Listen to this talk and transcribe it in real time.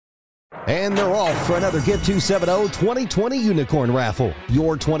And they're off for another Give 270 2020 Unicorn Raffle.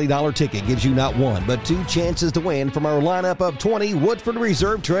 Your $20 ticket gives you not one, but two chances to win from our lineup of 20 Woodford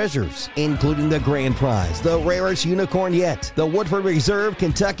Reserve treasures, including the grand prize, the rarest unicorn yet, the Woodford Reserve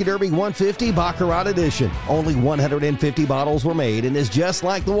Kentucky Derby 150 Baccarat Edition. Only 150 bottles were made and is just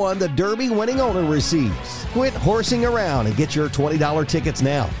like the one the Derby winning owner receives. Quit horsing around and get your $20 tickets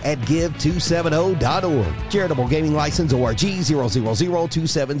now at give270.org. Charitable Gaming License ORG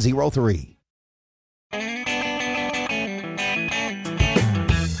 0002703.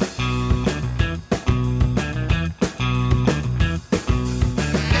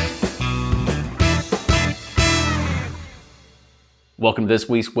 Welcome to this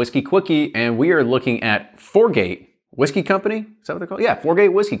week's Whiskey Quickie, and we are looking at Foregate Whiskey Company. Is that what they're called? Yeah,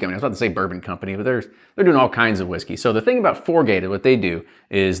 Foregate Whiskey Company. I was about to say Bourbon Company, but they're doing all kinds of whiskey. So the thing about Foregate, what they do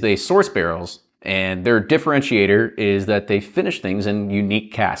is they source barrels, and their differentiator is that they finish things in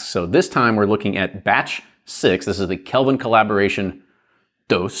unique casks. So this time we're looking at Batch 6. This is the Kelvin Collaboration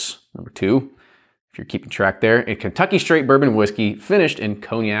Dose, number 2. If you're keeping track there, a Kentucky straight bourbon whiskey finished in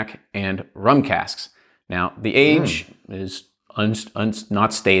cognac and rum casks. Now, the age is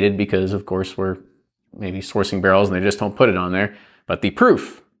not stated because, of course, we're maybe sourcing barrels and they just don't put it on there. But the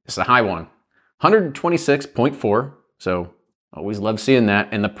proof is a high one, 126.4. So always love seeing that.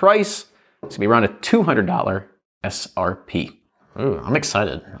 And the price is going to be around a $200 SRP. Ooh, I'm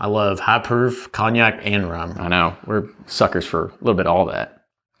excited. I love high proof cognac and rum. I know. We're suckers for a little bit of all that.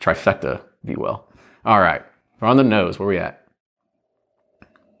 Trifecta, if you will. All right. We're on the nose. Where we at?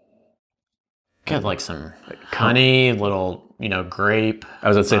 Got like some honey, little, grape. I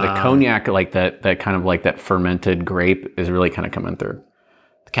was going to say the cognac, like that kind of like that fermented grape is really kind of coming through.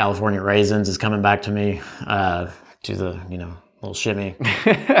 The California raisins is coming back to me, to the, little shimmy.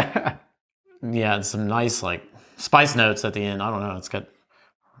 Yeah, and some nice like spice notes at the end. I don't know. I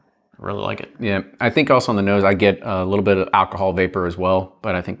really like it. Yeah, I think also on the nose, I get a little bit of alcohol vapor as well,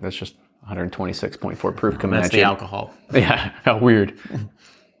 but I think that's just 126.4 proof coming at you. That's the alcohol. Yeah, how weird.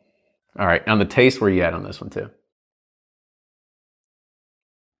 All right, on the taste, where you at on this one too?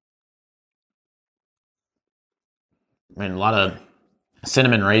 I mean, a lot of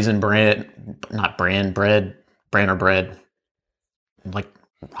cinnamon raisin bread, bread, like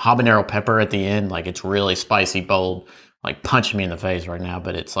habanero pepper at the end. Like it's really spicy, bold, like punching me in the face right now.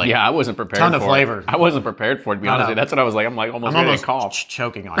 But it's like, yeah, I wasn't prepared. Ton of flavor. I wasn't prepared for it. To be honest, with you. That's what I was like. I'm almost cough,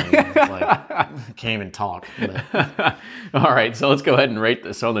 choking on you. Like, can't even talk. All right, so let's go ahead and rate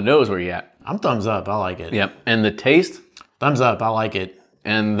this. So on the nose, where you at? I'm thumbs up. I like it. Yep. And the taste? Thumbs up. I like it.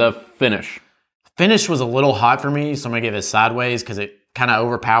 And the finish? Finish was a little hot for me, so I'm gonna give it sideways because it kind of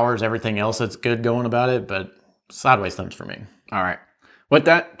overpowers everything else that's good going about it. But sideways thumbs for me. All right. With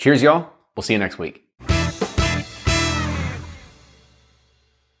that, cheers, y'all. We'll see you next week.